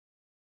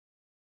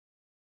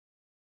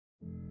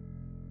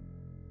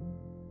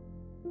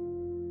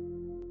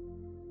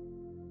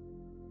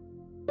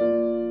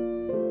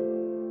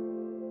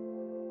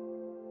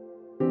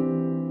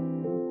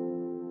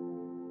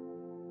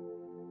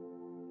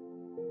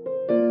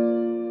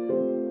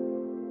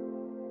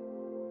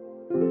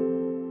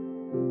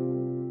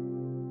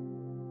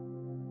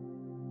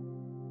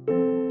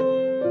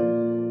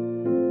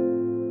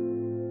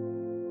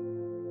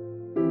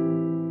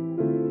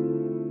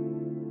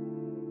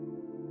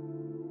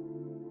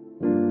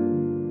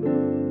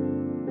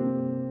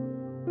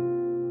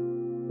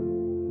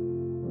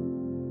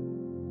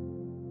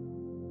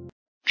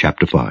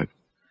Chapter 5.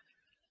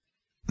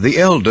 The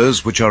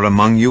elders which are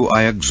among you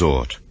I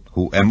exhort,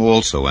 who am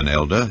also an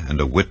elder, and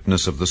a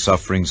witness of the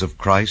sufferings of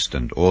Christ,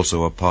 and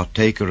also a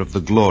partaker of the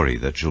glory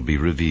that shall be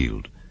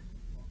revealed.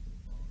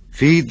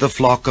 Feed the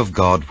flock of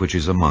God which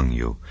is among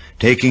you,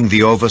 taking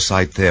the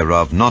oversight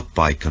thereof not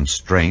by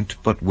constraint,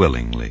 but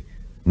willingly,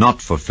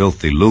 not for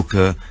filthy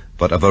lucre,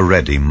 but of a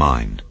ready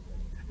mind,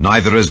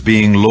 neither as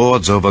being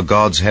lords over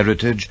God's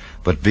heritage,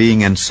 but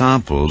being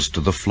ensamples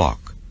to the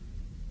flock.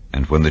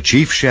 And when the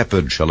chief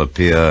shepherd shall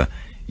appear,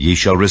 ye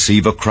shall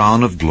receive a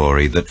crown of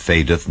glory that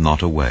fadeth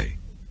not away.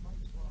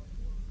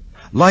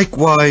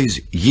 Likewise,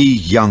 ye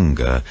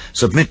younger,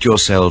 submit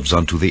yourselves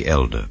unto the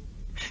elder.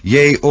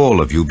 Yea,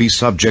 all of you be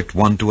subject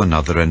one to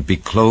another, and be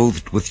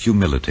clothed with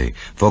humility.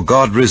 For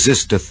God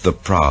resisteth the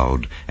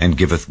proud, and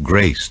giveth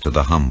grace to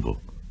the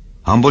humble.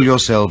 Humble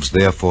yourselves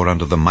therefore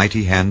under the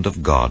mighty hand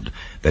of God,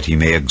 that he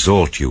may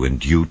exalt you in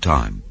due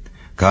time,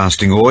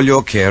 casting all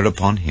your care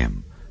upon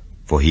him,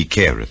 for he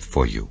careth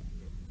for you.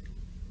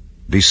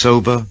 Be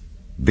sober,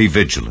 be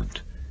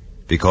vigilant,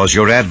 because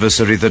your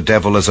adversary the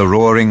devil as a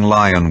roaring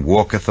lion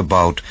walketh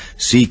about,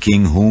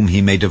 seeking whom he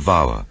may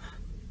devour,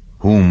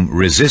 whom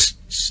resist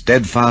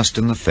steadfast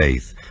in the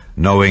faith,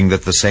 knowing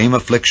that the same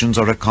afflictions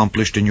are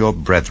accomplished in your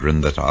brethren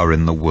that are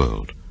in the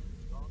world.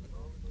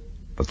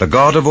 But the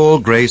God of all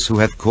grace, who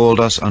hath called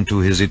us unto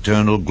his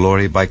eternal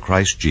glory by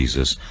Christ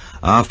Jesus,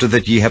 after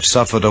that ye have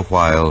suffered a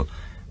while,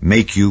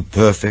 make you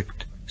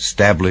perfect,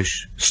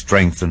 establish,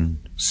 strengthen,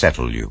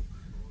 settle you.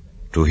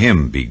 To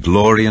him be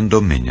glory and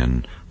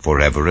dominion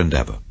forever and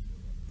ever.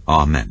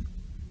 Amen.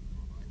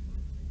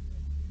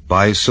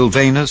 By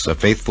Silvanus, a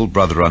faithful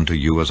brother unto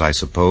you, as I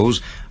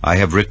suppose, I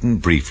have written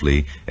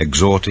briefly,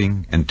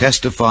 exhorting and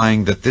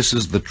testifying that this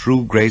is the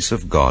true grace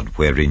of God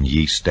wherein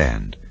ye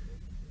stand.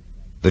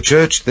 The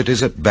church that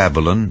is at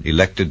Babylon,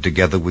 elected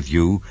together with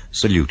you,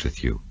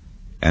 saluteth you,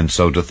 and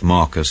so doth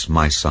Marcus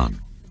my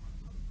son.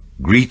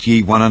 Greet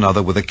ye one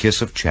another with a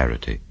kiss of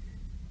charity.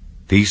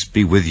 Peace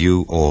be with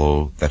you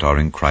all that are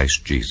in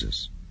Christ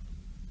Jesus.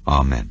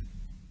 Amen.